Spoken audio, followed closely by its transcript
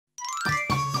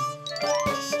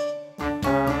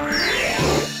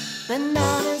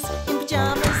Bananas in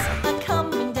pyjamas are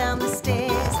coming down the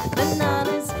stairs.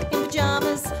 Bananas in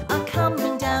pyjamas are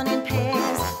coming down in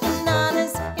pairs.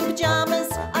 Bananas in pyjamas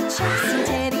are chasing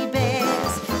teddy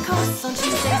bears. 'Cause on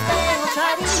Tuesdays they'll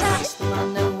try to catch them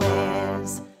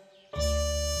unawares.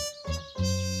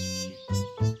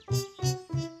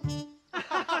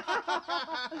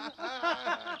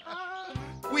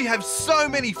 We have so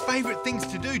many favourite things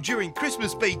to do during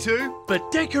Christmas, B2.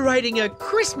 But decorating a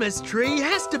Christmas tree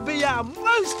has to be our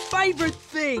most favourite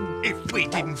thing. If we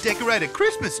didn't decorate a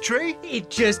Christmas tree, It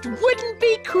just wouldn't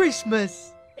be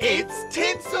Christmas. it's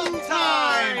tinsel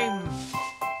time!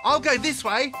 I'll go this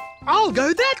way. I'll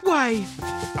go that way.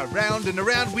 Around and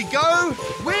around we go.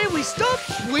 Where we stop,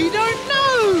 we don't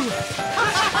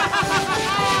know.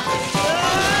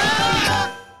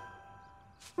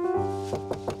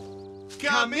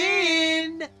 Come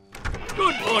in!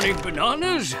 Good morning,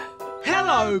 Bananas.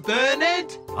 Hello,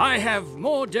 Bernard. I have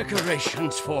more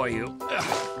decorations for you.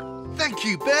 Thank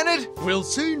you, Bernard. We'll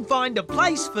soon find a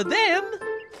place for them.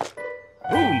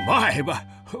 Oh, my.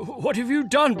 What have you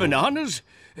done, Bananas?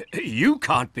 You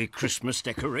can't be Christmas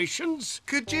decorations.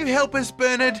 Could you help us,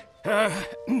 Bernard?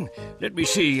 Let me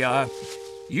see.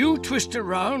 You twist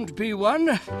around,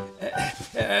 B1.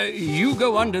 You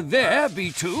go under there,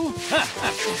 B2.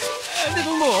 A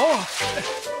little more.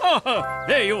 Oh,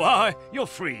 there you are. You're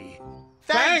free.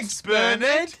 Thanks,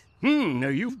 Bernard. Now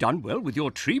you've done well with your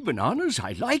tree, Bananas.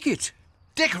 I like it.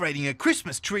 Decorating a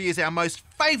Christmas tree is our most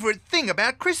favourite thing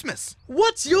about Christmas.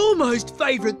 What's your most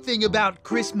favourite thing about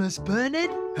Christmas,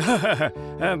 Bernard?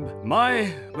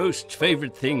 My most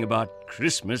favourite thing about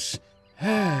Christmas...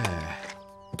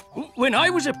 When I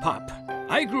was a pup,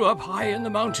 I grew up high in the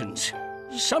mountains.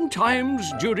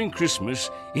 Sometimes during Christmas,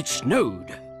 it snowed.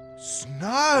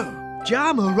 Snow.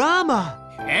 Jamarama.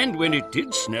 And when it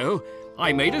did snow,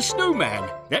 I made a snowman.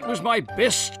 That was my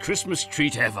best Christmas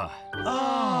treat ever.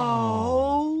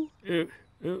 Oh.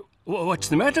 What's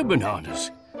the matter, Bananas?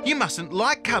 You mustn't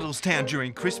like Cuddlestown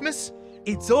during Christmas.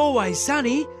 It's always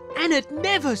sunny and it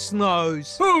never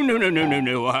snows. Oh,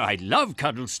 no. I love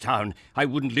Cuddlestown. I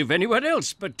wouldn't live anywhere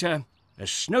else, but a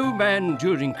snowman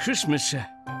during Christmas,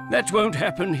 that won't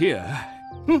happen here.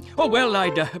 Oh, well,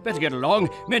 I'd better get along.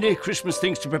 Many Christmas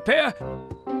things to prepare.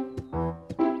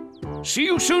 See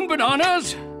you soon,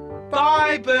 Bananas.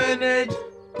 Bye, Bernard.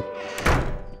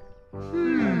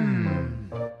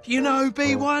 You know,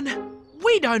 B1,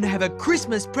 we don't have a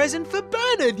Christmas present for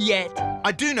Bernard yet.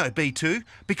 I do know, B2,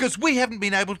 because we haven't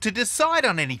been able to decide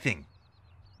on anything.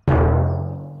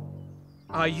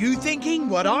 Are you thinking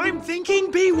what I'm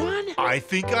thinking, B1? I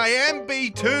think I am,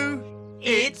 B2.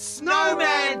 It's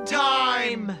Snowman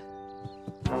time!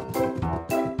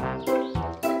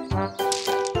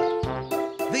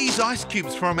 These ice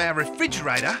cubes from our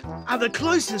refrigerator, Are the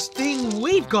closest thing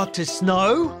we've got to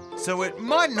snow. so it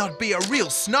might not be a real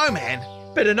snowman.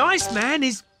 But an Iceman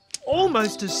is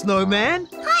almost a snowman.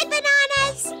 Hi,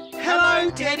 Bananas! Hello,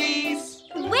 Teddies.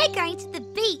 We're going to the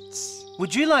beach.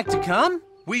 Would you like to come?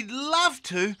 We'd love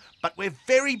to, but we're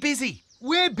very busy.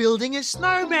 We're building a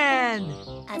snowman.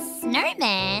 A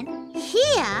snowman?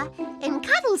 Here in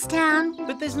Cuddlestown.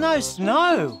 But there's no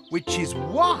snow. Which is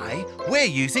why we're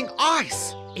using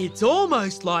ice. It's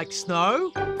almost like snow.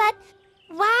 But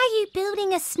why are you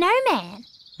building a snowman?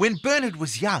 When Bernard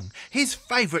was young, his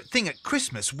favourite thing at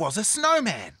Christmas was a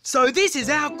snowman. So this is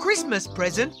our Christmas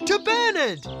present to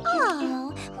Bernard.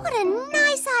 Oh, what a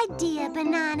nice idea,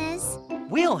 Bananas.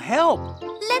 We'll help.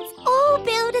 Let's all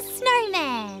build a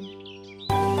snowman.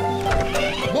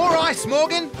 More ice,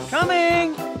 Morgan.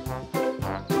 Coming.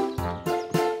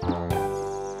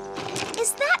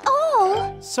 Is that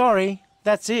all? Sorry,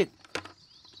 that's it.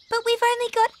 But we've only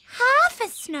got half a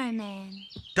snowman.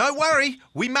 Don't worry,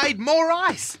 we made more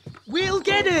ice. We'll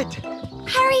get it.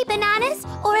 Hurry, Bananas,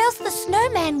 or else the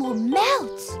snowman will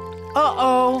melt.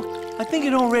 Uh-oh. I think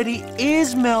it already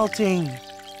is melting.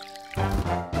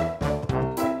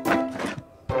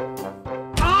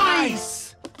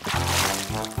 Ice!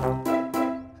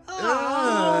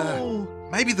 Oh.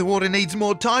 Maybe the water needs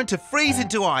more time to freeze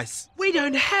into ice. We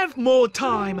don't have more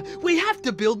time. We have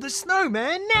to build the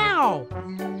snowman now.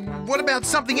 What about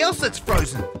something else that's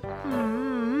frozen?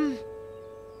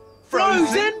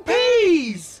 Frozen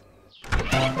peas.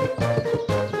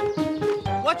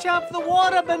 Watch out for the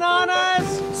water, Bananas!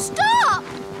 Stop!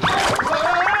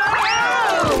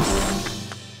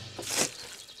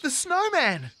 The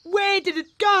snowman. Where did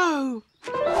it go?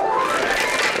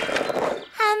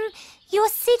 You're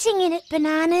sitting in it,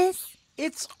 Bananas.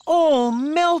 It's all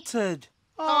melted.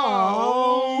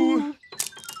 Oh.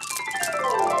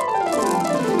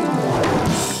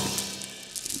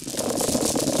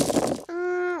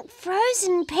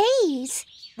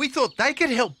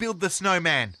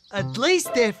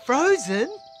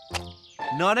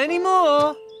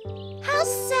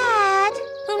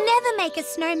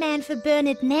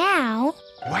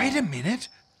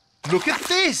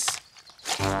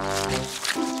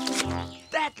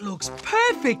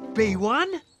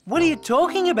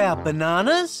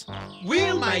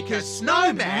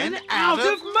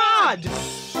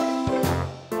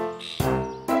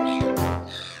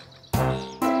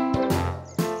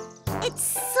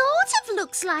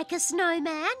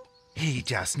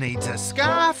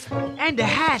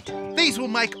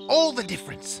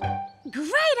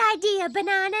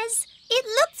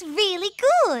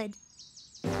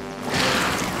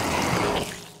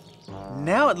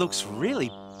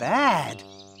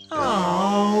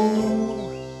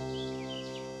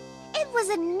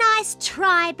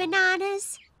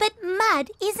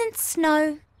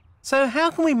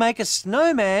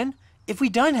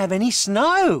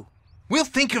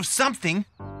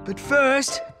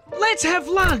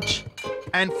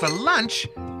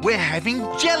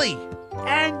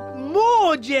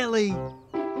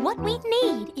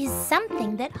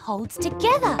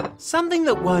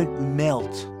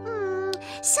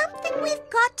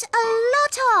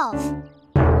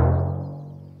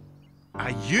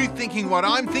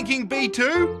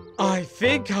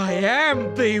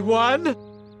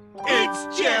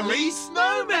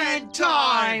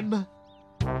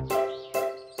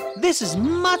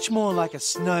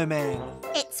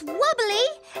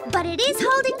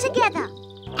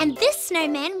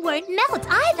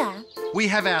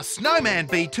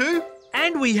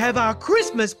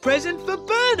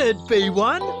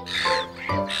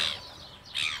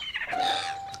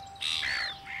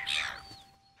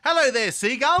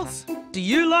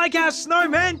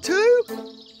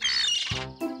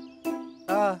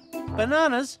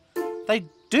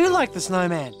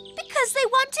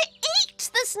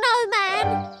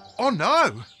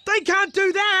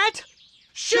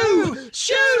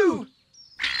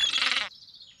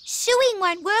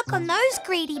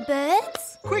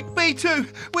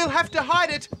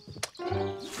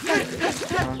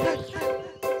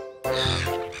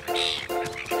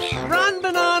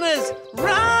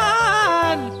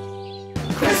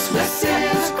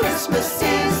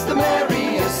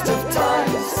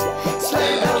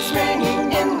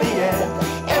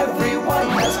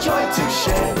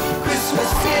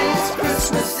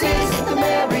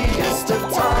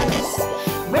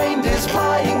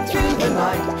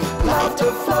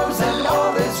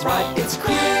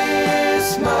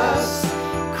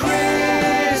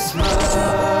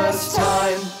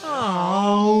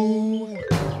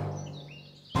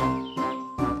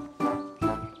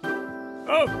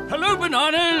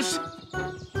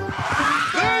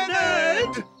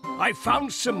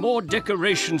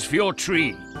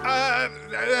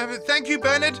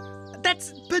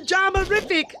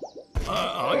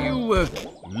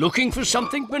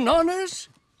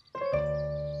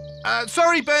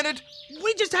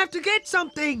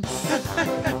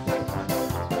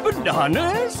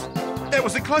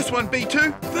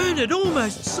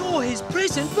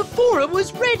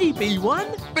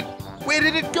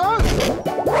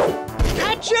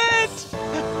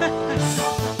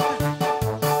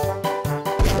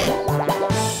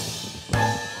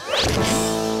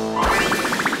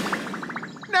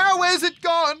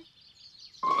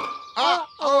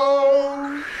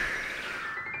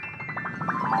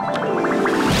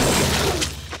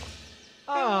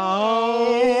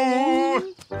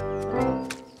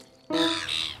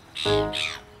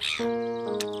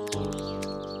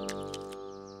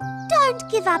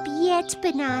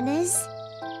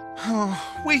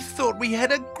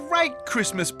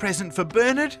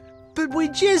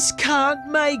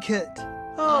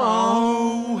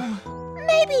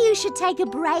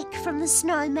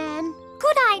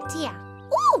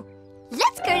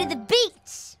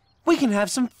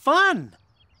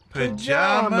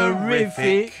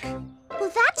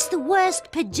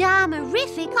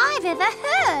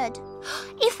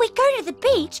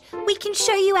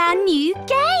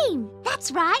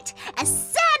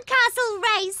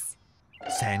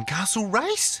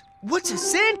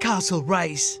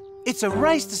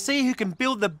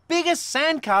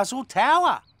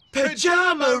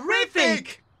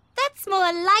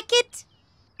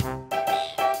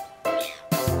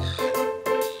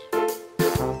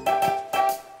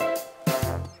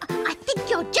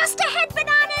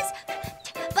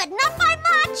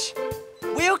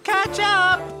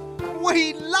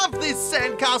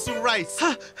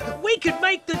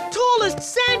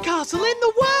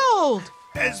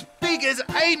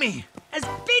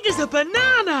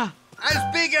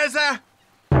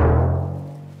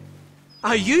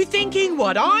 Are you thinking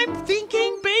what I'm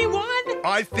thinking, B1?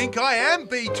 I think I am,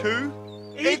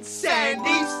 B2. It's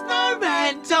Sandy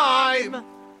Snowman time!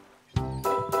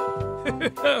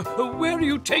 Where are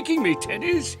you taking me,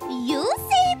 Teddies? You'll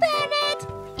see, Bernard.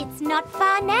 It's not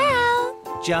far now.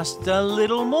 Just a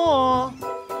little more.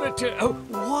 But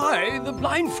why the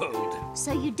blindfold?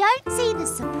 So you don't see the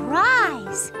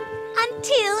surprise.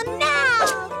 Until now.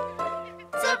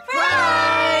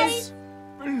 Surprise!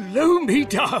 Blow me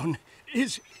down.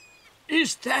 Is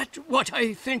that what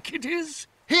I think it is?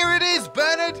 Here it is,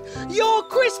 Bernard. Your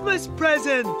Christmas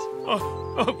present!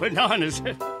 Oh, bananas.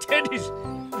 Teddies.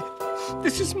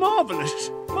 This is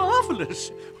marvellous.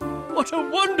 Marvellous. What a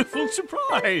wonderful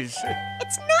surprise.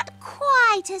 It's not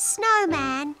quite a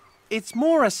snowman, It's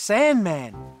more a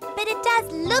sandman. but it does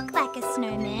look like a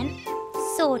snowman.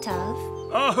 Sort of.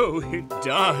 Oh, it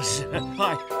does.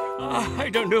 I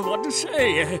don't know what to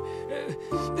say.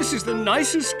 This is the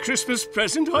nicest Christmas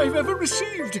present I've ever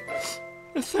received.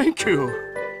 Thank you.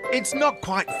 It's not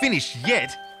quite finished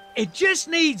yet. It just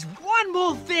needs one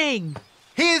more thing.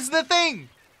 Here's the thing.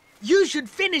 You should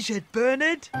finish it,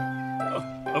 Bernard.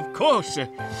 Of course.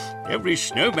 Every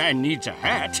snowman needs a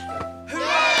hat.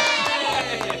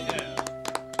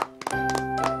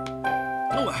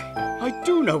 Oh, I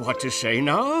do know what to say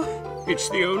now. It's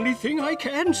the only thing I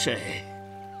can say.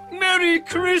 Merry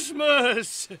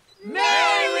Christmas!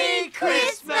 Merry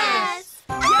Christmas!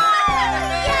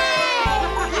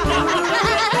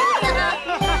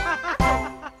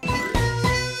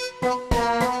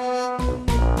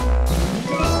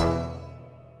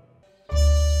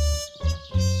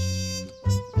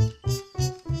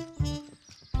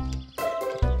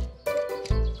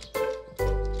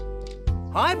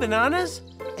 Hi, Bananas.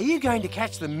 Are you going to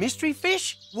catch the mystery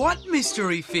fish? What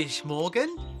mystery fish,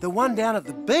 Morgan? The one down at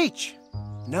the beach.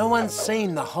 No one's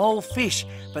seen the whole fish,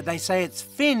 but they say its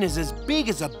fin is as big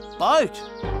as a boat.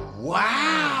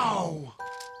 Wow!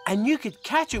 And you could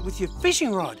catch it with your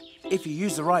fishing rod if you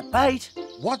use the right bait.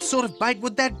 What sort of bait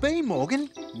would that be, Morgan?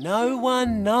 No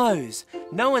one knows.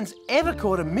 No one's ever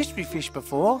caught a mystery fish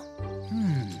before.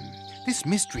 This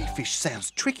mystery fish sounds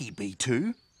tricky,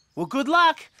 B2. Well, good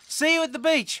luck. See you at the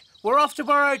beach. We're off to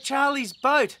borrow Charlie's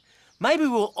boat. Maybe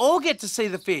we'll all get to see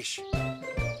the fish.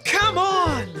 Come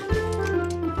on!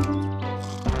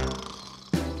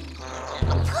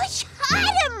 Push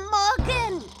harder,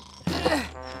 Morgan!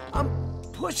 I'm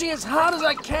pushing as hard as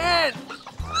I can.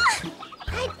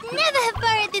 I'd never have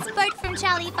borrowed this boat from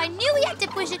Charlie if I knew we had to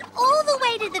push it all the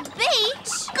way to the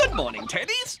beach. Good morning,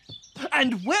 Teddies.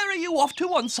 And where are you off to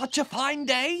on such a fine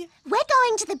day? We're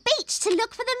going to the beach to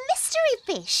look for the mystery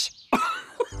fish.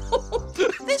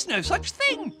 There's no such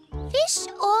thing. Fish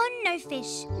or no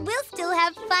fish, we'll still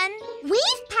have fun.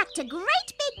 We've packed a great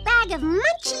big bag of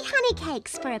munchy honey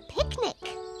cakes for a picnic.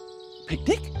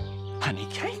 Picnic? Honey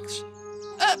cakes?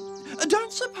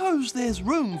 Don't suppose there's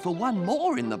room for one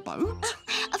more in the boat?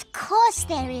 Of course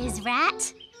there is,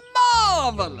 Rat.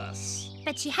 Marvellous!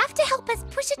 But you have to help us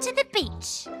push it to the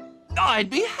beach. I'd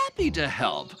be happy to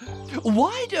help.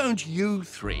 Why don't you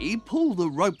three pull the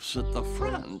ropes at the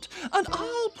front and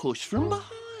I'll push from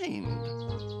behind?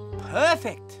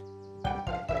 Perfect.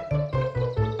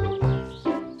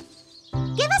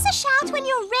 Give us a shout when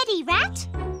you're ready, Rat.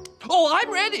 Oh,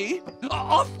 I'm ready.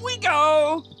 Off we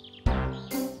go.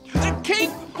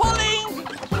 Keep pulling.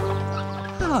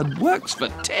 Hard work's for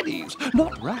teddies,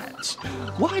 not rats.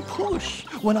 Why push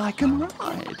when I can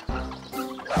ride?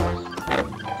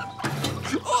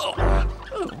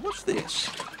 Oh, what's this?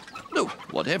 No,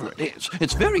 whatever it is,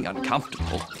 it's very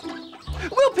uncomfortable.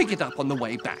 We'll pick it up on the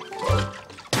way back.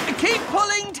 Keep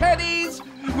pulling, teddies.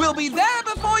 We'll be there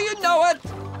before you know it.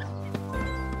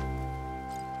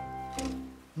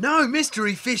 No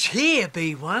mystery fish here,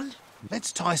 B1.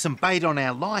 Let's tie some bait on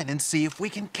our line and see if we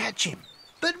can catch him.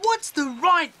 But what's the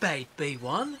right bait,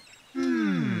 B1?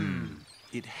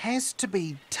 It has to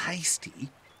be tasty.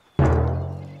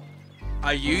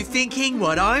 Are you thinking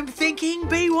what I'm thinking,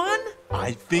 B1?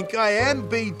 I think I am,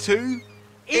 B2.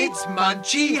 It's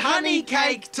munchy honey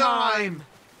cake time!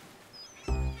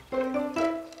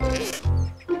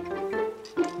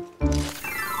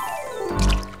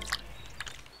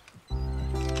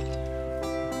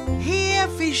 Here,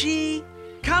 Fishy.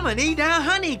 Come and eat our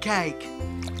honey cake.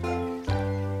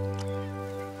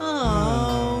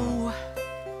 Oh,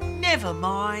 never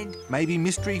mind. Maybe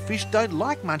mystery fish don't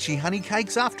like munchy honey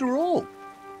cakes after all.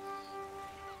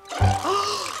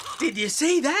 Did you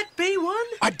see that, B1?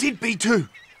 I did, B2.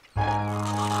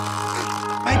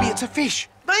 Maybe it's a fish.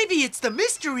 Maybe it's the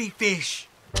mystery fish.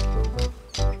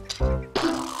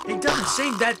 It doesn't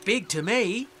seem that big to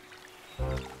me.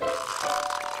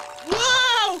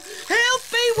 Whoa! Help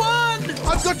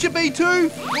I've got you, B2.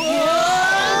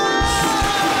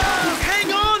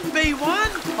 Hang on, B1.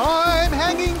 I'm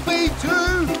hanging,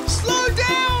 B2. Slow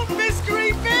down,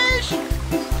 mystery fish.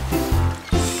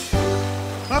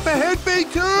 Up ahead,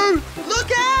 B2.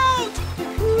 Look out!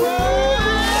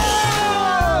 Whoa!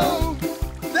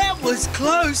 That was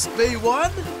close,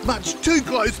 B1. Much too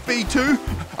close, B2.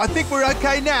 I think we're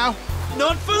okay now.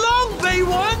 Not for long,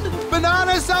 B1.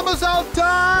 Banana somersault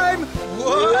time!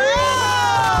 Whoa!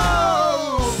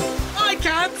 I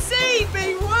can't see,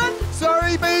 B1.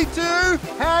 Sorry, B2.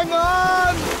 Hang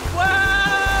on. Whoa!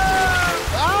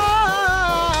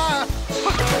 Ah!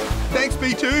 Thanks,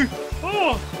 B2.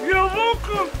 Oh, you're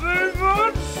welcome,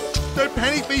 B1. Don't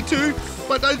panic, B2,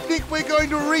 but I think we're going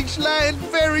to reach land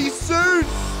very soon.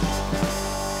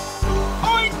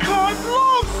 I can't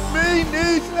look. Me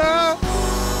neither.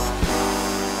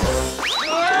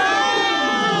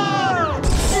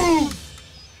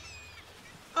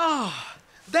 Oh,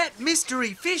 that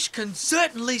mystery fish can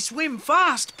certainly swim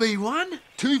fast, B1.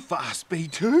 Too fast,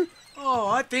 B2. Oh,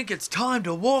 I think it's time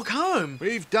to walk home.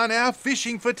 We've done our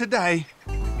fishing for today.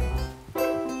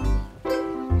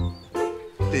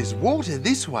 There's water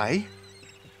this way.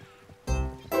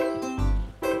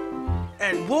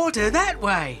 And water that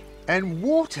way. And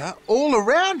water all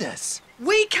around us.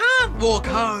 We can't walk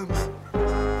home.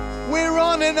 We're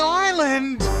on an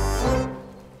island.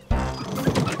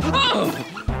 Oh!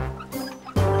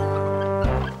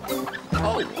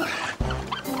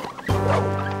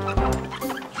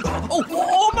 Oh,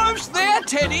 almost there,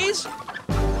 Teddies!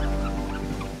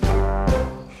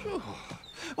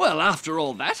 Well, after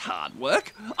all that hard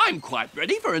work, I'm quite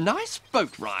ready for a nice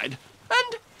boat ride.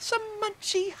 And some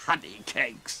munchy honey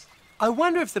cakes. I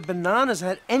wonder if the bananas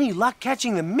had any luck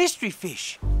catching the mystery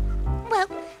fish. Well,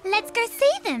 let's go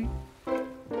see them.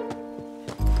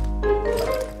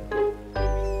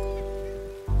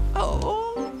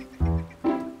 Oh.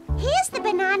 Here's the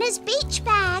bananas beach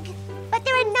bag. But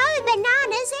there are no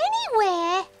bananas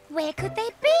anywhere. Where could they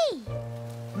be?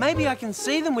 Maybe I can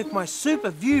see them with my super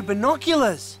view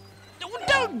binoculars.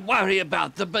 Don't worry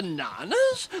about the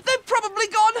bananas. They've probably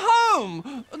gone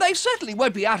home. They certainly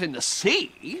won't be out in the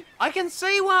sea. I can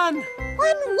see one.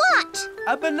 One what?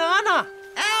 A banana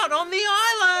out on the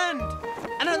island.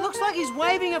 And it looks like he's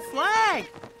waving a flag.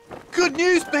 Good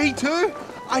news, B2.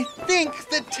 I think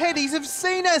the teddies have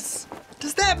seen us.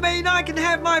 Does that mean I can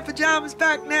have my pyjamas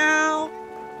back now?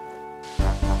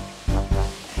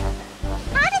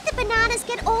 How did the bananas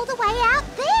get all the way out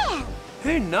there?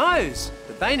 Who knows?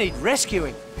 But they need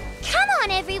rescuing. Come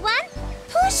on, everyone.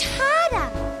 Push harder.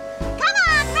 Come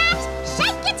on, Rat.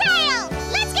 Shake your tail.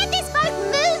 Let's get this boat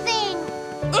moving.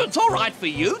 It's all right for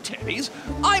you, Teddies.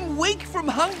 I'm weak from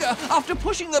hunger after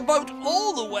pushing the boat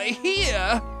all the way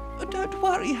here. Don't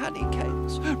worry, honey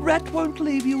cakes. Rat won't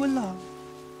leave you alone.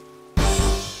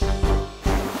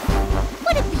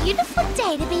 What a beautiful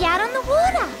day to be out on the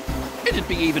water. It'd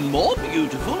be even more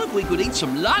beautiful if we could eat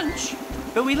some lunch.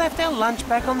 But we left our lunch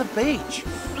back on the beach.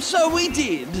 So we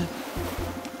did.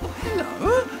 Oh,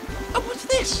 hello. What's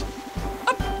this?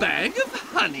 A bag of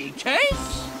honey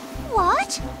cakes?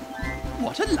 What?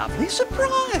 What a lovely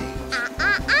surprise.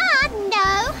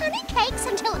 No honey cakes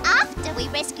until after we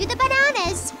rescue the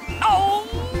bananas. Oh!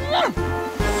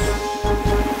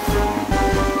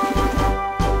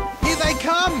 Here they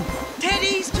come.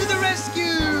 Teddies to the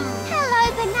rescue!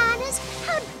 Hello, bananas.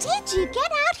 How did you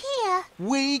get out here?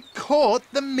 We caught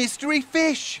the mystery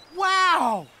fish.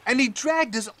 Wow! And he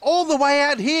dragged us all the way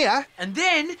out here. And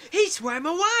then he swam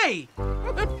away.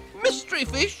 Mystery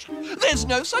fish? There's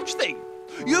no such thing.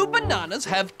 You bananas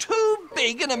have too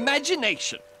big an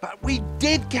imagination. But we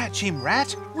did catch him,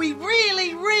 Rat. We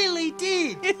really, really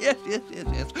did. Yes.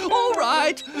 All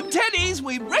right. Teddies,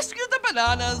 we rescued the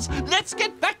bananas. Let's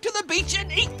get back to the beach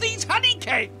and eat these honey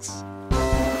cakes.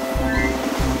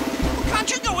 Can't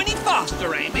you go any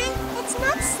faster, Amy? It's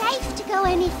not safe to go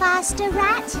any faster,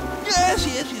 Rat. Yes.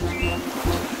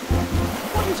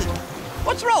 What is it?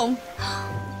 What's wrong?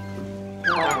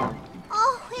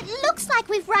 Oh, it looks like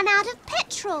we've run out of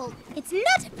petrol. It's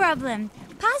not a problem.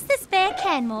 Pass the spare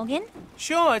can, Morgan.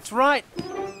 Sure, it's right.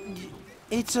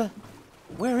 It's a...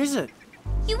 Where is it?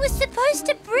 You were supposed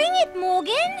to bring it,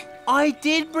 Morgan. I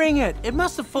did bring it. It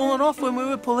must have fallen off when we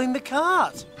were pulling the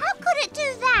cart. How could it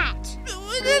do that?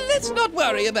 Let's not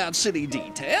worry about silly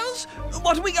details.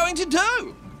 What are we going to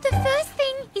do? The first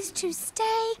thing is to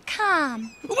stay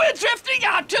calm. We're drifting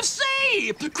out to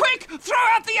sea! Quick, throw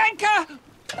out the anchor!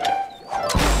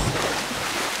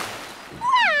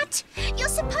 Rat! You're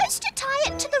supposed to tie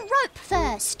it to the rope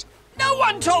first. No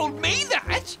one told me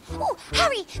that! Oh,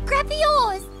 hurry, grab the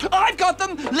oars. I've got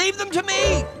them! Leave them to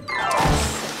me!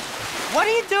 What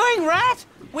are you doing, Rat?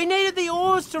 We needed the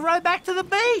oars to row back to the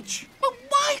beach. But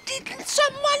why didn't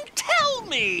someone tell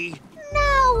me?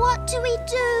 Now what do we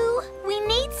do? We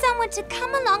need someone to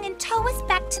come along and tow us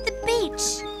back to the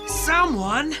beach.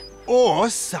 Someone? Or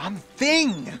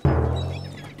something.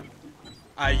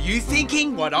 Are you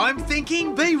thinking what I'm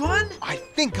thinking, B1? I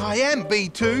think I am,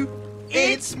 B2.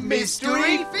 It's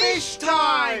Mystery Fish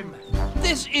time!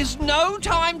 This is no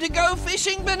time to go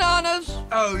fishing, Bananas.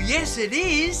 Oh, yes it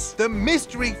is. The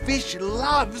mystery fish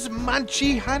loves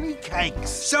munchy honey cakes.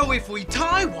 So if we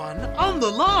tie one on the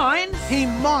line... He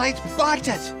might bite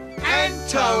it. And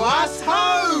tow us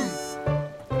home!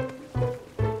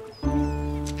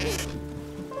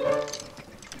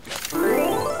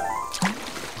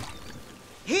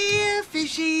 Here,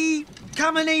 Fishy.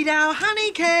 Come and eat our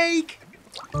honey cake.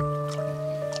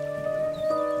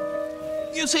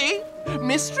 You see,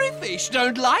 mystery fish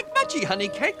don't like munchy honey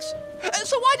cakes.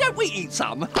 So why don't we eat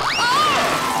some? Hang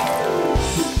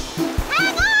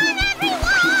on,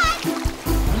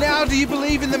 everyone! Now do you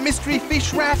believe in the mystery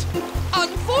fish, Rat?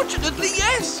 Unfortunately,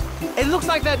 yes. It looks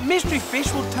like that mystery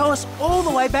fish will tow us all the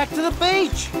way back to the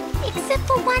beach. Except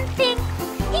for one thing.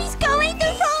 He's going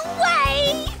the wrong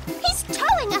way. He's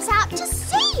towing us out to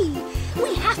sea.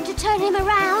 We have to turn him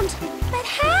around. But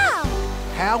how?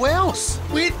 How else?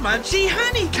 With munchy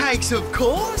honey cakes, of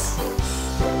course.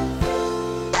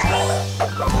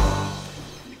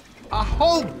 A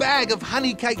whole bag of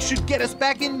honey cakes should get us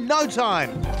back in no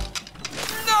time.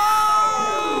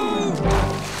 No!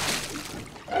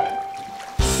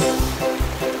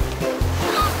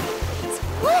 It's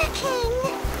working.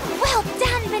 Well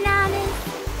done, Bananas.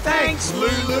 Thanks,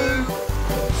 Lulu.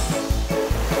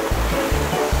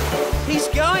 He's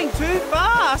going too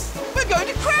fast. We're going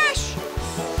to crash.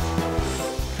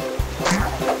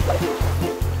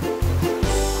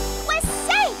 We're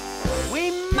safe.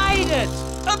 We made it.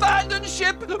 Abandon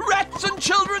ship, rats and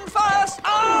children first.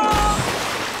 Ah!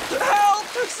 Help!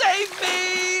 Save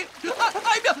me!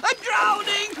 I'm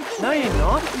drowning. No, you're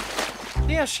not.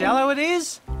 See how shallow it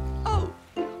is? Oh,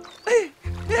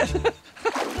 yes.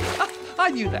 I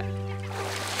knew that.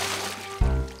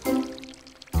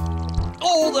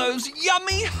 All those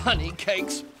yummy honey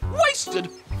cakes. Wasted.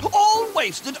 All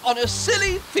wasted on a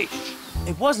silly fish.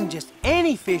 It wasn't just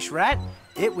any fish, Rat.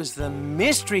 It was the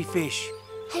mystery fish.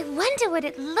 I wonder what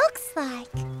it looks like.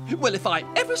 Well, if I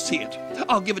ever see it,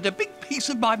 I'll give it a big piece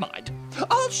of my mind.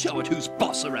 I'll show it who's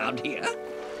boss around here.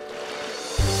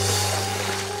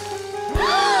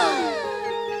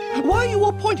 Why are you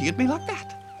all pointing at me like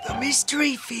that? The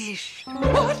mystery fish.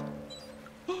 What?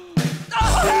 Oh,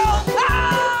 help!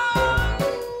 Ah!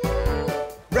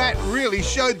 Rat really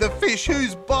showed the fish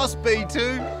who's boss,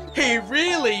 B2. He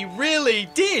really, really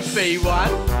did, B1.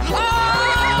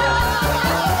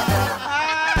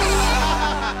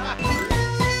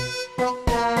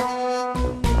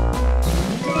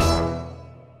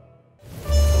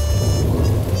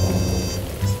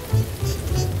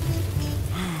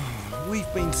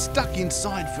 We've been stuck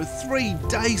inside for 3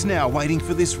 days now waiting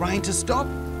for this rain to stop.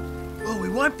 Well, we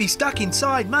won't be stuck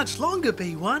inside much longer,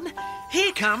 B1.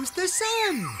 Here comes the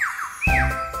sun.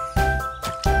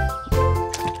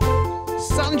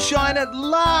 Sunshine at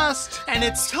last! And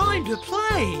it's time to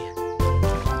play.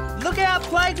 Look out,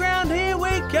 playground, here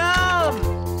we come!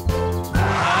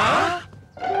 Huh?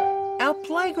 Our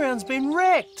playground's been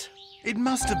wrecked. It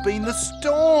must have been the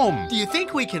storm. Do you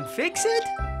think we can fix it?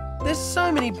 There's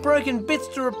so many broken bits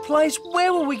to replace.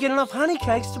 Where will we get enough honey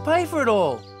cakes to pay for it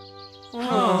all?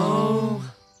 Oh.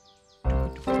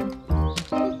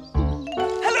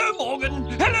 Hello, Morgan.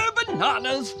 Hello,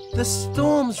 Bananas. The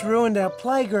storm's ruined our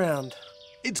playground.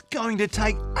 It's going to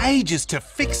take ages to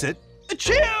fix it.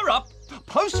 Cheer up.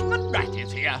 Postman Rat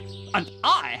is here, and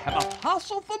I have a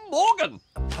parcel for Morgan.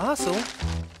 A parcel?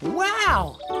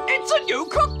 Wow! It's a new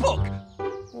cookbook.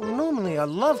 Well, normally I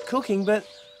love cooking, but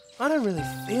I don't really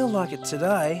feel like it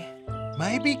today.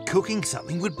 Maybe cooking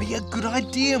something would be a good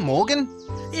idea, Morgan.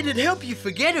 It'd help you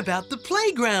forget about the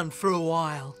playground for a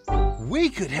while. We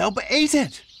could help eat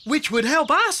it. Which would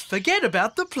help us forget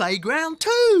about the playground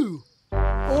too.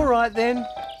 All right then,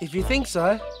 if you think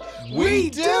so. We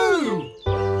do!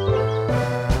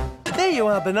 There you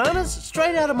are, Bananas,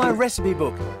 straight out of my recipe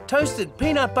book. Toasted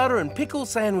peanut butter and pickle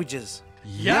sandwiches.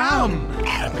 Yum!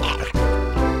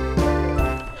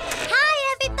 Hi,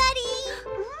 everybody.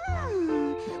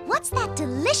 What's that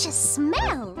delicious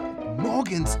smell?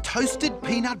 Morgan's toasted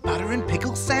peanut butter and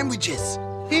pickle sandwiches.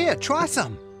 Here, try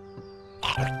some.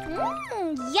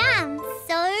 Yum,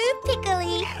 so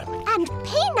pickly. And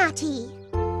peanutty.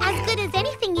 As good as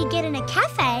anything you get in a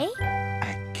cafe.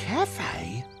 A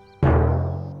cafe?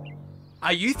 Are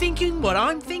Are you thinking what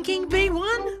I'm thinking,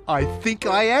 B1? I think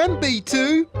I am,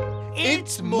 B2.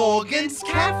 It's Morgan's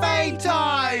Cafe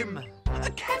time! A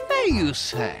cafe, you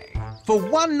say? For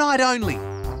one night only.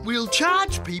 We'll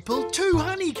charge people 2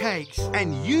 honey cakes.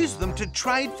 And use them to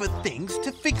trade for things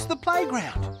to fix the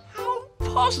playground. How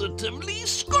positively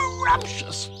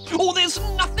scrumptious! Oh, there's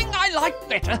nothing I like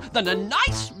better than a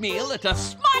nice meal at a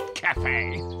smart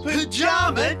cafe.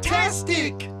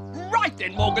 Pyjama-tastic! Right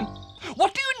then, Morgan.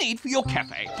 What do you need for your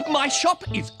cafe? My shop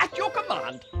is at your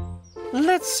command.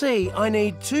 Let's see, I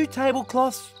need 2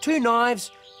 tablecloths, 2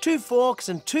 knives, 2 forks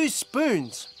and 2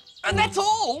 spoons. And that's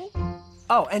all?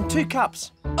 Oh, and 2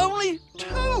 cups. Only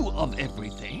 2 of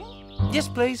everything? Yes,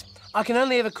 please. I can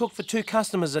only ever cook for 2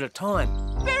 customers at a time.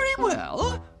 Very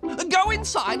well. Go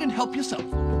inside and help yourself.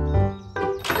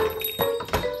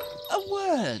 A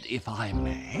word, if I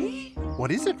may.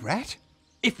 What is it, Rat?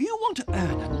 If you want to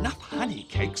earn enough honey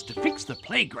cakes to fix the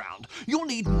playground, you'll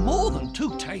need more than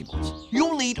 2 tables.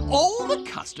 You'll need all the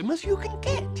customers you can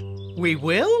get. We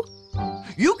will?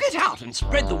 You get out and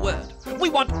spread the word.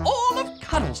 We want all of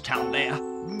Cuddlestown there.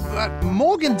 But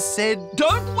Morgan said...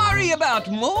 Don't worry about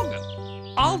Morgan.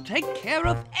 I'll take care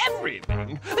of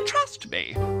everything. Trust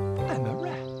me, I'm a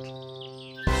rat.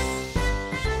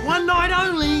 One night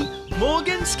only,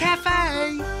 Morgan's Cafe.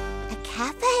 A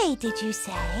cafe, did you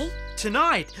say?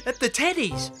 Tonight at the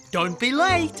Teddies. Don't be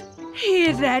late.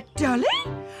 Hear that, Dolly?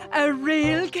 A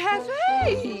real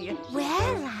cafe.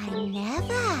 Well, I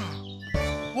never.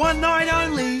 One night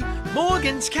only,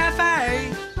 Morgan's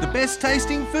Cafe. The best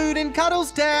tasting food in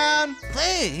Cuddlestown.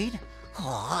 Food?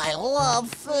 Oh, I love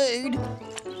food.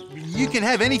 You can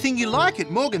have anything you like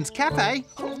at Morgan's Cafe.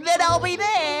 Then I'll be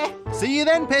there. See you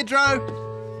then, Pedro.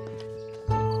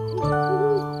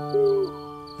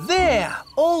 There,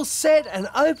 all set and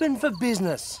open for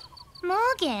business.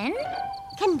 Morgan,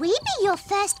 can we be your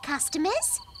first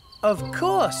customers? Of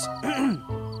course.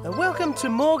 Welcome to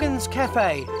Morgan's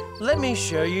Cafe. Let me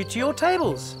show you to your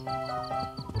tables.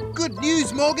 Good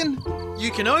news, Morgan.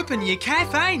 You can open your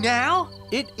cafe now.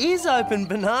 It is open,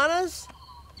 Bananas.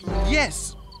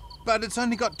 Yes, but it's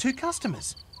only got 2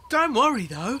 customers. Don't worry,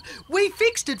 though. We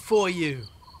fixed it for you.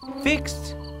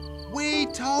 Fixed. We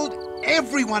told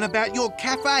everyone about your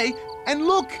cafe, and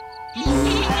look.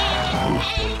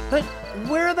 But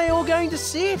where are they all going to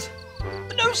sit?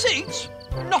 No seats?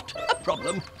 Not a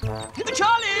problem.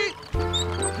 Charlie!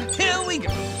 Here we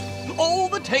go. All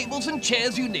the tables and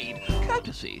chairs you need,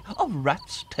 courtesy of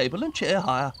Rat's Table and Chair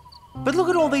Hire. But look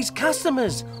at all these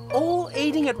customers, all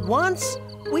eating at once.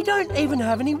 We don't even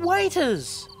have any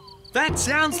waiters. That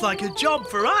sounds like a job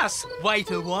for us,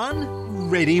 Waiter 1.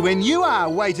 Ready when you are,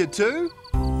 Waiter 2.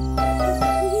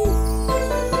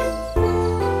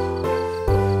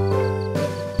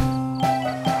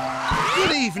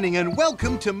 Good evening and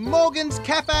welcome to Morgan's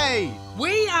Cafe.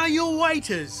 We are your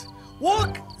waiters.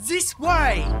 Walk this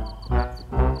way.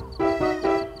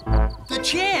 The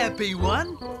chair,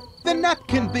 B1. The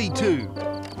napkin, B2.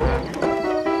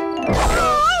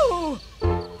 Oh!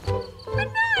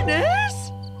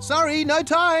 Bananas! Sorry, no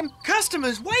time.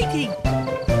 Customers waiting.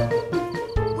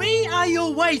 We are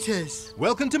your waiters.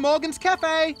 Welcome to Morgan's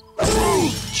Cafe.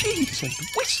 Cheese and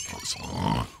whiskers.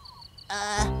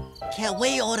 Can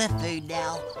we order food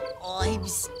now? I'm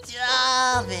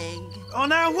starving.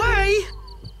 On our way.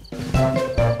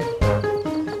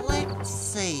 Let's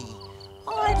see.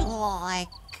 I'd like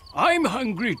I'm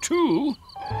hungry too.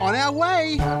 On our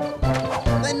way.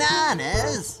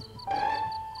 bananas.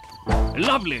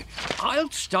 Lovely. I'll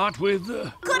start with...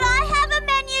 Could I have a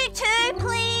menu too,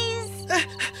 please?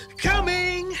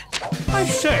 Coming. I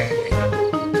say...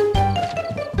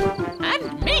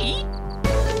 And me?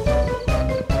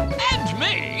 And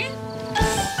me?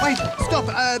 Wait, stop.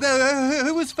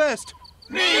 Who was first?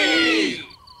 Me!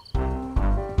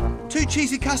 2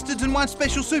 cheesy custards and 1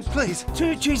 special soup, please.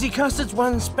 2 cheesy custards,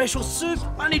 1 special soup.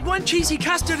 I need 1 cheesy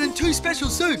custard and 2 special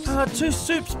soups. 2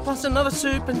 soups plus another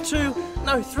soup and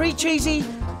 3 cheesy.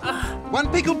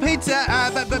 1 pickled pizza,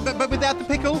 but without the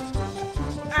pickle.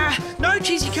 No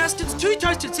cheesy custards, 2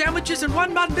 toasted sandwiches and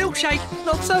 1 bun milkshake.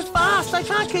 Not so fast, they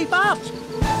can't keep up.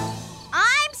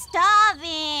 I'm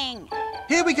starving.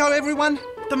 Here we go, everyone.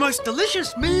 The most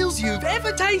delicious meals you've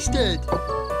ever tasted.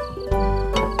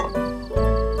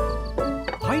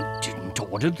 I didn't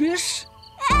order this.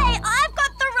 Hey, I've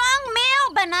got the wrong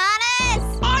meal,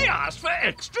 Bananas. I asked for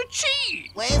extra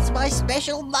cheese. Where's my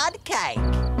special mud cake?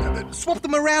 Swap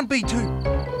them around,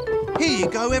 B2. Here you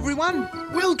go, everyone.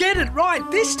 We'll get it right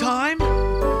this time.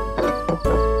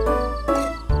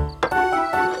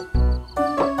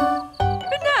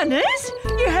 Bananas?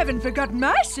 You haven't forgotten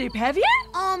my soup, have you?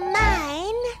 Oh,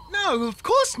 mine? No, No, of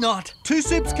course not. 2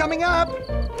 soups coming up.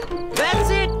 That's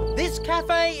it. This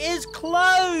cafe is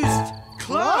closed.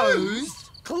 Closed?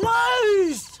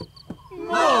 Closed.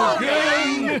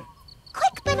 Morgan!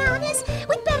 Quick, Bananas,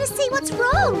 we'd better see what's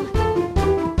wrong.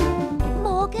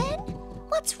 Morgan,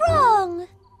 what's wrong?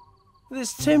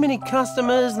 There's too many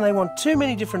customers and they want too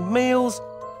many different meals.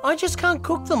 I just can't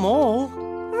cook them all.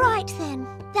 Right then,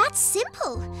 that's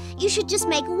simple. You should just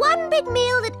make one big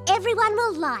meal that everyone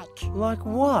will like. Like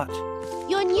what?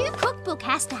 Your new cookbook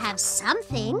has to have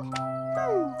something.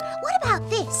 What about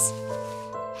this?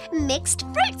 Mixed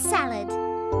fruit salad.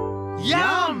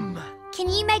 Yum! Can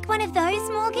you make one of those,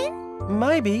 Morgan?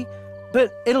 Maybe,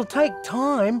 but it'll take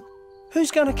time.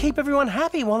 Who's going to keep everyone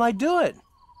happy while I do it?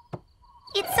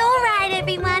 It's all right,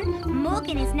 everyone.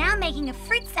 Morgan is now making a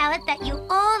fruit salad that you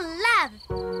all love.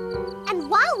 And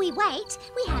while we wait,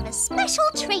 we have a special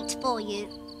treat for you.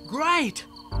 Great.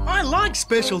 I like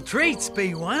special treats,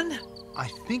 B1. I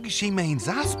think she means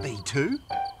us, B2.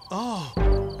 Oh,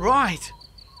 right.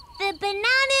 The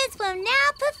bananas will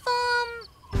now perform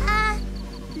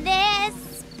their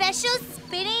special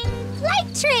spinning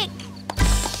plate trick.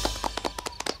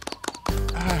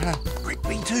 Quick,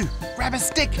 B2, grab a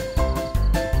stick.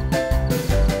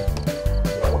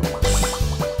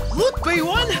 Look,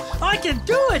 B1, I can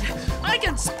do it. I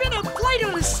can spin a plate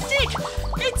on a stick.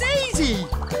 It's easy.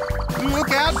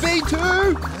 Look out,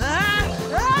 B2.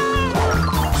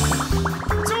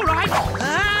 It's all right.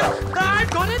 I've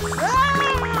got it.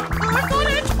 I've got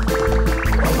it.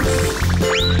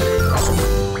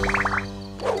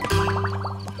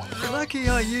 Lucky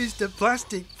I used a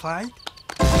plastic plate.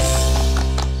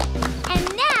 And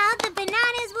now the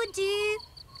bananas will do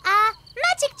a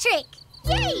magic trick.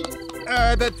 Yay!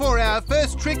 But for our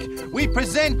first trick, we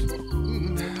present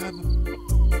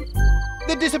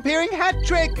the disappearing hat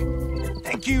trick.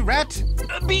 Thank you, Rat.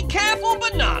 Be careful,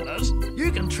 Bananas.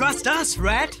 You can trust us,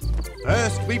 Rat.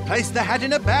 First, we place the hat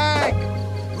in a bag.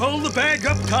 Roll the bag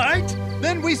up tight.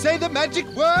 Then we say the magic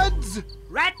words.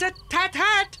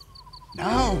 Rat-a-tat-tat.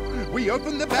 Now, we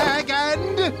open the bag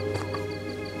and...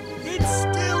 It's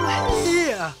still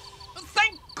here.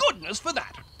 Thank goodness for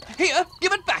that. Here,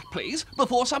 give it back, please,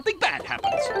 before something bad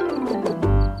happens.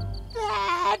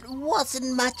 That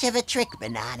wasn't much of a trick,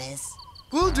 Bananas.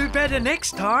 We'll do better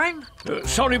next time.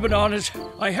 Sorry, Bananas.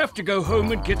 I have to go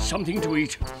home and get something to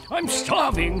eat. I'm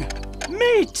starving.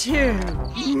 Me too.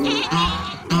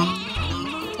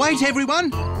 Wait,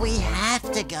 everyone. We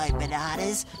have to go,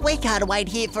 Bananas. We can't wait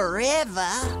here forever.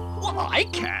 Well, I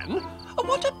can.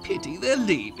 What a pity they're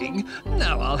leaving.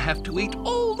 Now I'll have to eat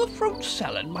all the fruit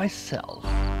salad myself.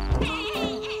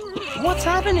 What's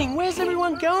happening? Where's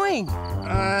everyone going?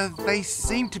 They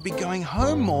seem to be going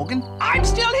home, Morgan. I'm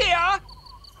still here!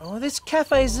 Oh, this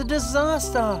cafe's a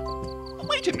disaster.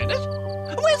 Wait a minute.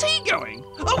 Where's he going?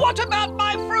 What about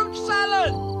my fruit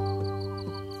salad?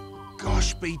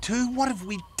 Gosh, B2, what have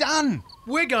we done?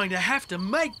 We're going to have to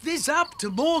make this up to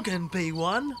Morgan,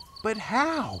 B1. But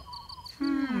how?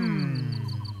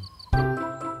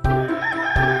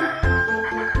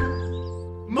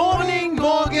 Morning,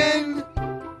 Morgan!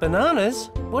 Bananas,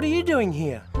 what are you doing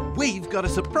here? We've got a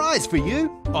surprise for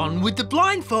you. On with the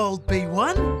blindfold,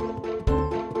 B1.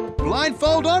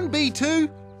 Blindfold on, B2.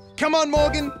 Come on,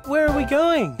 Morgan. Where are we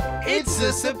going? It's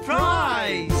a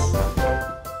surprise.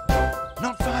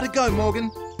 Not far to go,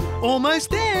 Morgan. Almost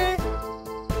there.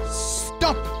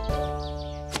 Stop.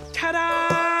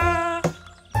 Ta-da!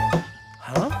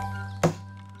 Huh?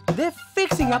 They're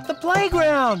fixing up the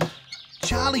playground.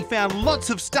 Charlie found lots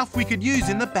of stuff we could use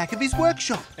in the back of his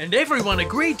workshop. And everyone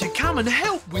agreed to come and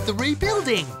help with the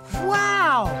rebuilding.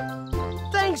 Wow!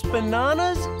 Thanks,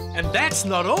 Bananas. And that's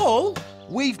not all.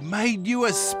 We've made you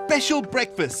a special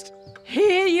breakfast.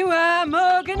 Here you are,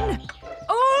 Morgan.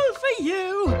 All for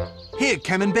you. Here,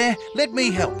 Camembert, let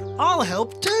me help. I'll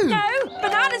help too. No,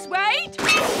 Bananas, wait.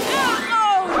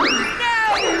 Oh,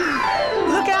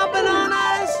 no. Look out,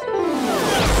 Bananas!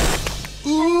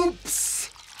 Oops.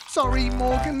 Sorry,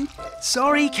 Morgan.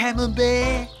 Sorry,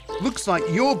 Camembert. Looks like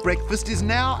your breakfast is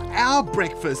now our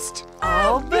breakfast.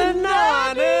 Oh,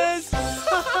 Bananas!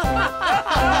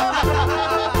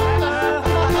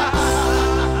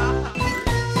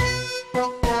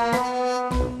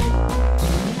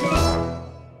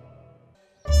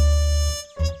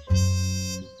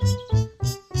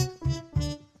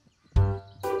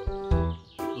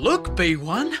 Look,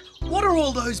 B1, what are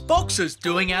all those boxes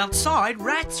doing outside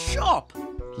Rat's shop?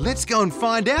 Let's go and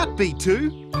find out,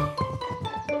 B2.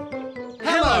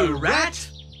 Hello, Rat.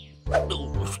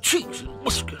 Oh, cheese and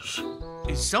whiskers.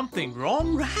 Is something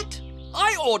wrong, Rat?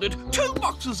 I ordered 2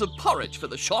 boxes of porridge for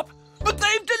the shop, but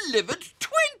they've delivered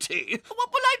 20.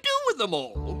 What will I do them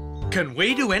all. Can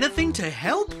we do anything to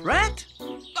help, Rat?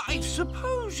 I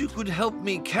suppose you could help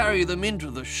me carry them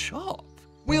into the shop.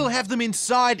 We'll have them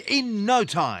inside in no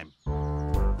time.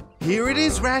 Here it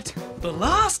is, Rat. The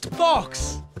last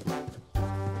box.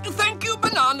 Thank you,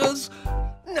 Bananas.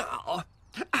 Now,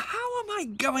 how am I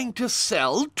going to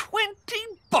sell 20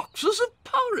 boxes of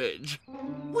porridge?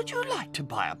 Would you like to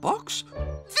buy a box?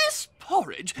 This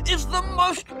porridge is the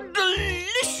most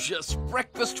delicious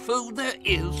breakfast food there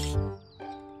is.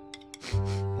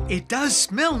 It does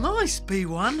smell nice,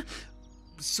 B1.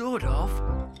 Sort of.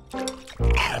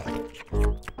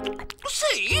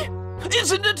 See?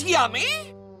 Isn't it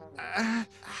yummy?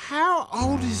 How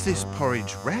old is this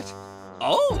porridge, Rat?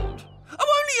 Old?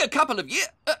 Only a couple of years.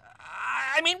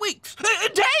 Weeks.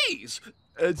 Days.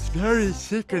 It's very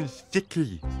thick and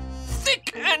sticky.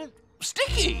 Thick and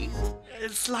sticky?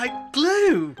 It's like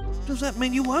glue. Does that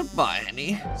mean you won't buy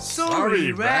any?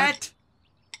 Sorry, Rat.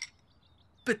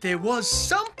 But there was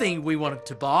something we wanted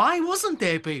to buy, wasn't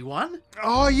there, B1?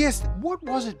 Oh, yes. What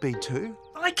was it, B2?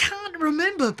 I can't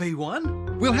remember,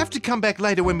 B1. We'll have to come back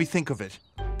later when we think of it.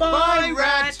 Bye,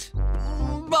 Rat.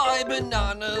 Bye,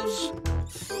 Bananas.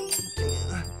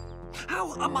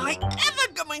 How am I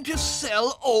ever going to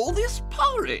sell all this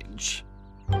porridge?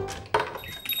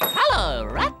 Hello,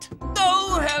 Rat.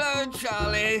 Oh, hello,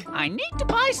 Charlie. I need to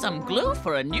buy some glue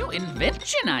for a new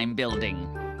invention I'm building.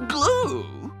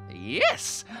 Glue?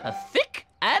 Yes, a thick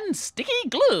and sticky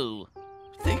glue.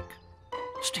 Thick,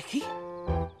 sticky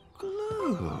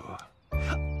glue.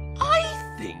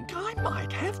 I think I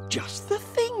might have just the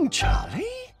thing, Charlie.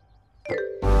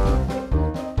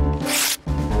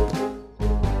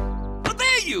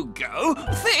 There you go,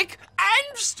 thick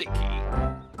and sticky.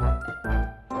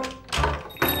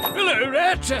 Hello,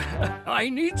 Rat. I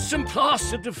need some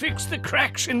plaster to fix the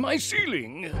cracks in my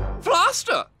ceiling.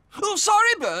 Plaster? Oh,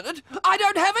 sorry, Bernard. I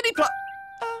don't have any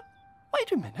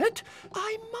wait a minute.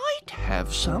 I might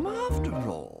have some after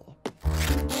all.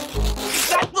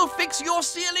 That will fix your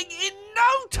ceiling in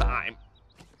no time.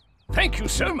 Thank you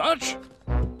so much.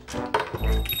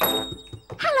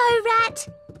 Hello, Rat.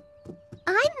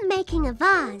 I'm making a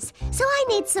vase, so I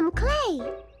need some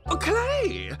clay.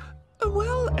 Clay?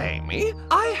 Well, Amy,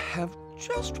 I have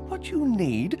just what you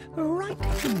need right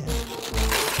here.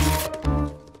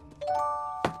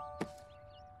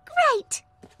 Great.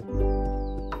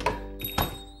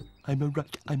 I'm a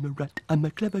rat, I'm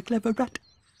a clever, clever rat.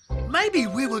 Maybe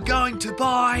we were going to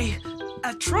buy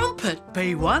a trumpet,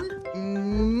 B1.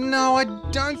 No, I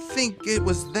don't think it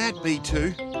was that,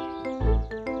 B2.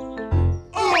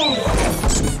 Oh!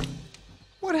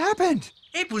 What happened?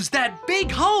 It was that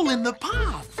big hole in the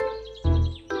path.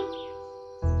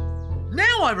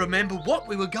 Now I remember what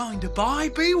we were going to buy,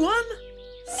 B1.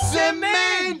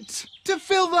 Cement! To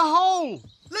fill the hole!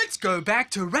 Let's go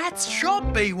back to Rat's shop,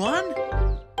 B1.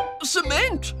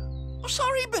 Cement?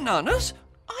 Sorry, Bananas.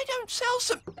 I don't sell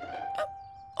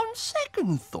on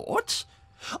second thoughts,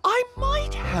 I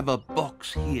might have a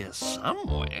box here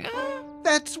somewhere.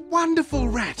 That's wonderful,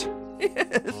 Rat.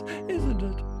 Yes, isn't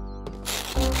it?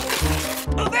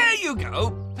 Oh, there you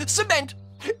go. Cement.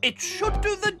 It should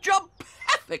do the job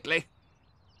perfectly.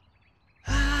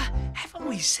 Haven't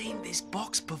we seen this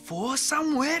box before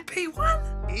somewhere, B1?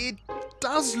 It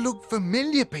does look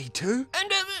familiar, B2.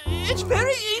 And it's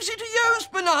very easy to use,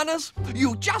 Bananas.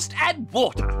 You just add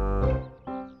water.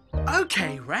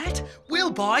 OK, Rat.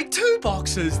 We'll buy 2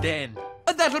 boxes then.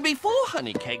 That'll be 4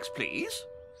 honey cakes, please.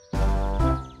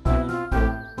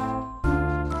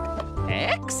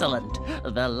 Excellent.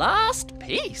 The last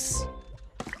piece.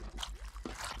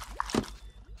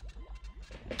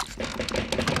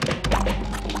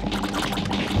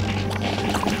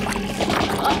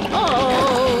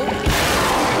 Uh-oh!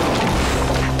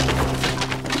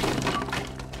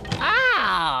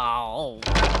 Ow!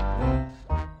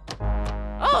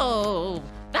 Oh,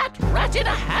 that rat in a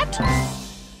hat?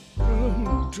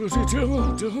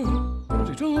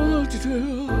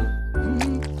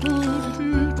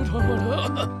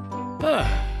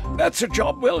 That's a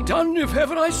job well done if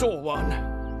ever I saw one.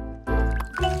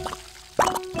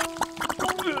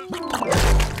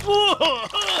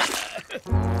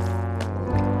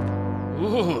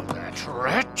 Oh, that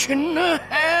rat in the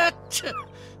hat!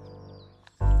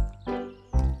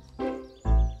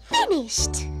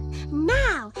 Finished.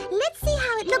 Now, let's see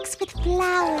how it looks with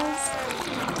flowers.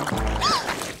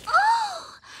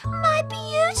 Oh, my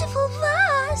beautiful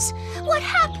vase. What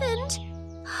happened?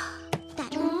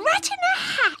 That rat in a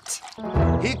hat.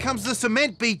 Here comes the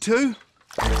cement, B2.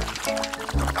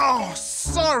 Oh,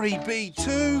 sorry,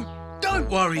 B2. Don't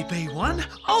worry, B1.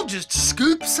 I'll just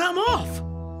scoop some off.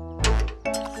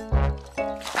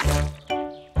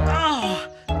 Oh,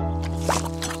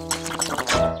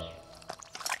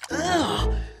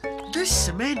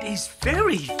 is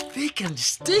very thick and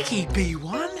sticky,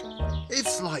 B1.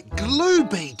 It's like glue,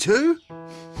 B2.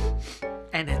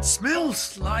 And it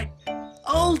smells like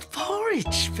old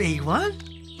porridge, B1.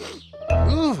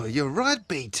 Oh, you're right,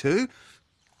 B2.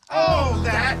 Oh,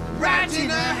 that rat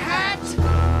in a hat!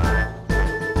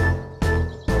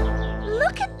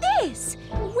 Look at this.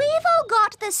 We've all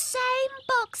got the same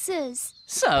boxes.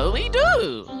 So we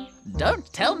do. Don't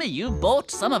tell me you bought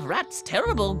some of Rat's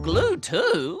terrible glue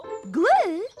too.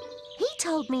 Glue? He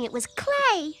told me it was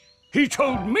clay. He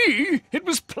told me it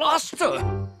was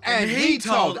plaster. And he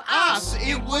told us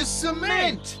it was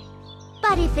cement.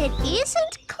 But if it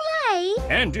isn't clay...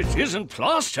 And it isn't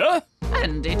plaster.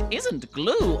 And it isn't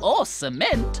glue or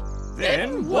cement.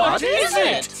 Then what is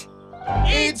it?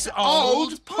 It's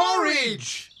old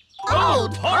porridge.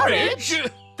 Old porridge?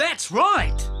 That's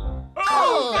right.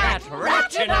 Oh, that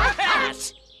rat in a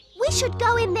hat! We should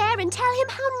go in there and tell him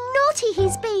how naughty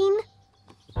he's been.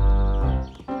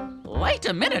 Wait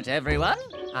a minute, everyone.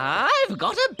 I've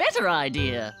got a better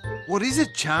idea. What is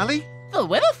it, Charlie? The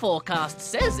weather forecast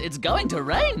says it's going to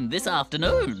rain this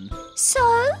afternoon.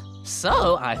 So?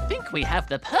 So I think we have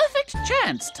the perfect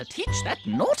chance to teach that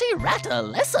naughty rat a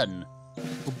lesson.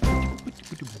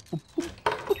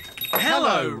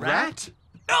 Hello, Rat.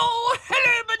 Oh,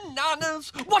 hello,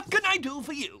 Bananas. What can I do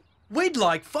for you? We'd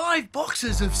like 5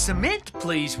 boxes of cement,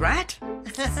 please, Rat.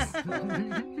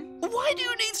 Why do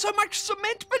you need so much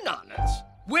cement, Bananas?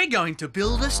 We're going to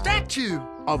build a statue.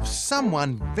 Of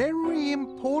someone very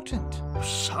important.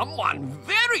 Someone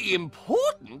very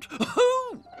important?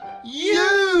 Who?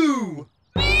 You!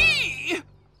 Me?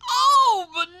 Oh,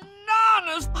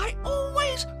 Bananas! I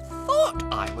always thought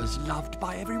I was loved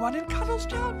by everyone in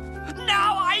Cuddlestown.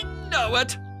 Now I know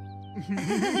it.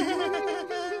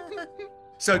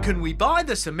 So can we buy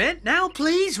the cement now,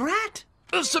 please, Rat?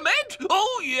 Cement?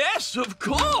 Oh, yes, of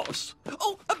course.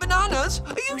 Oh, Bananas,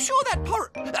 are you sure that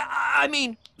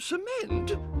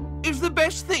cement is the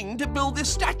best thing to build this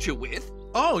statue with?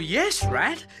 Oh, yes,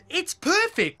 Rat. It's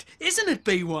perfect, isn't it,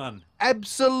 B1?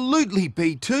 Absolutely,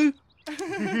 B2.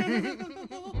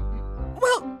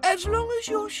 Well, as long as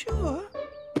you're sure.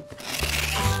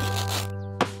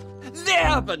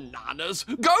 There, Bananas.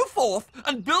 Go forth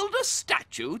and build a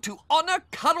statue to honour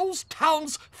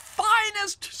Cuddlestown's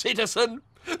finest citizen,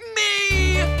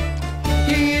 me!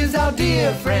 He is our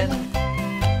dear friend,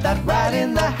 that rat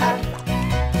in the hat.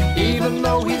 Even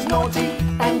though he's naughty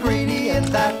and greedy and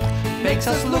that makes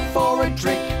us look for a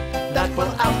trick that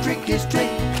will out-trick his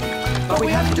trick. But we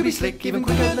have to be slick, even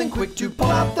quicker than quick, to pull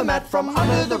out the mat from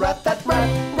under the rat. That rat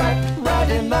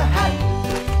in the hat.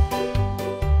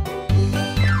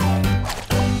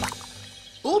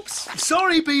 Oops,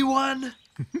 sorry, B1.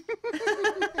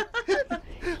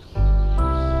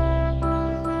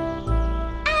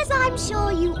 As I'm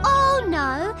sure you all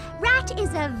know, Rat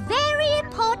is a very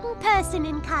important person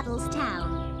in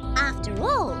Cuddlestown. After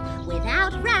all,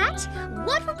 without Rat,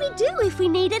 what would we do if we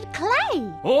needed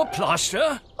clay? Or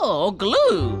plaster. Or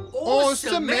glue. Or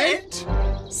cement.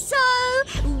 So,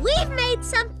 we've made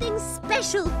something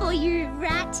special for you,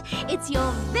 Rat. It's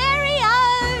your very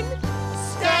own...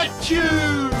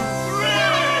 Statue!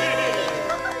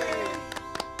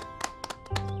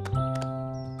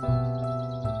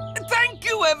 Thank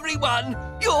you, everyone.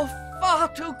 You're far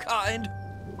too kind.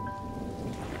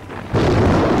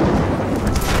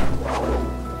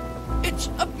 It's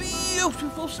a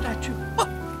beautiful statue. Well,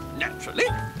 naturally,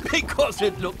 because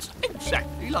it looks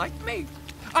exactly like me.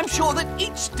 I'm sure that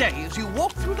each day as you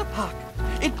walk through the park,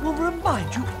 it will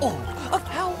remind you all of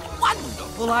how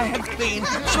wonderful I have been.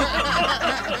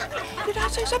 Did I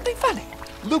say something funny?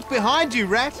 Look behind you,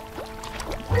 Rat.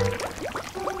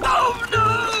 Oh,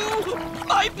 no!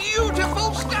 My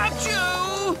beautiful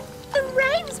statue! The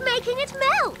rain's making it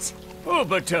melt. Oh,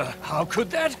 but how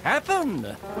could that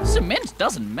happen? Cement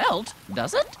doesn't melt,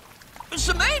 does it?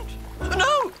 Cement?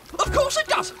 No, of course it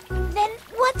doesn't. Then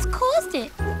what's caused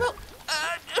it? Well,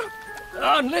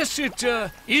 Unless it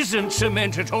isn't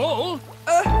cement at all.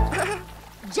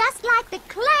 Just like the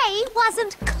clay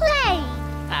wasn't clay.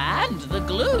 And the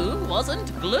glue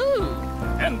wasn't glue.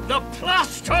 And the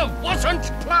plaster wasn't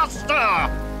plaster.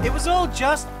 It was all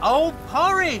just old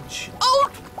porridge.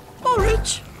 Old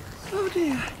porridge? Oh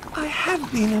dear, I have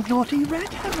been a naughty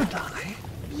rat, haven't I?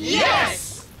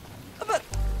 Yes! But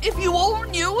if you all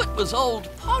knew it was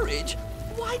old porridge,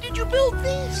 why did you build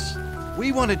this?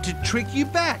 We wanted to trick you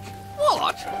back.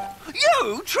 What?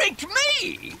 You tricked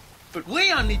me! But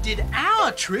we only did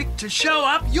our trick to show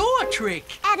up your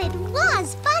trick. And it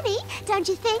was funny, don't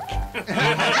you think?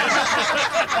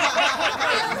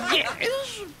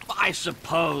 Yes, I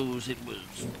suppose it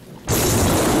was.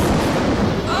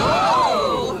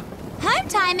 Oh! Home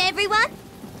time, everyone.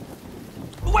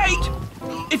 Wait!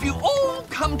 If you all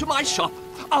come to my shop,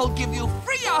 I'll give you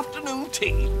free afternoon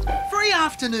tea. Free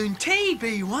afternoon tea,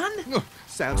 B1. Oh,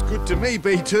 sounds good to me,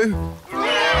 B2.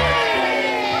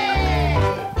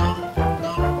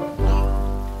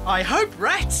 I hope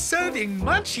Rat's serving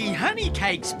munchy honey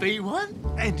cakes,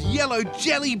 B1. And yellow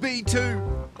jelly, B2.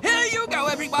 Here you go,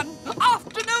 everyone.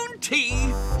 Afternoon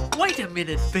tea. Wait a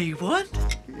minute, B1.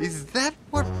 Is that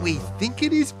what we think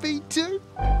it is, B2?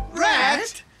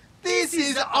 Rat, this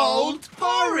is old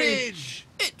porridge.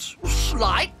 It's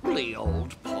slightly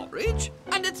old porridge,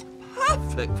 and it's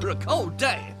perfect for a cold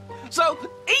day. So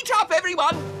eat up,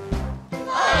 everyone.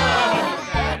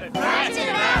 Rat in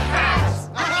a hat.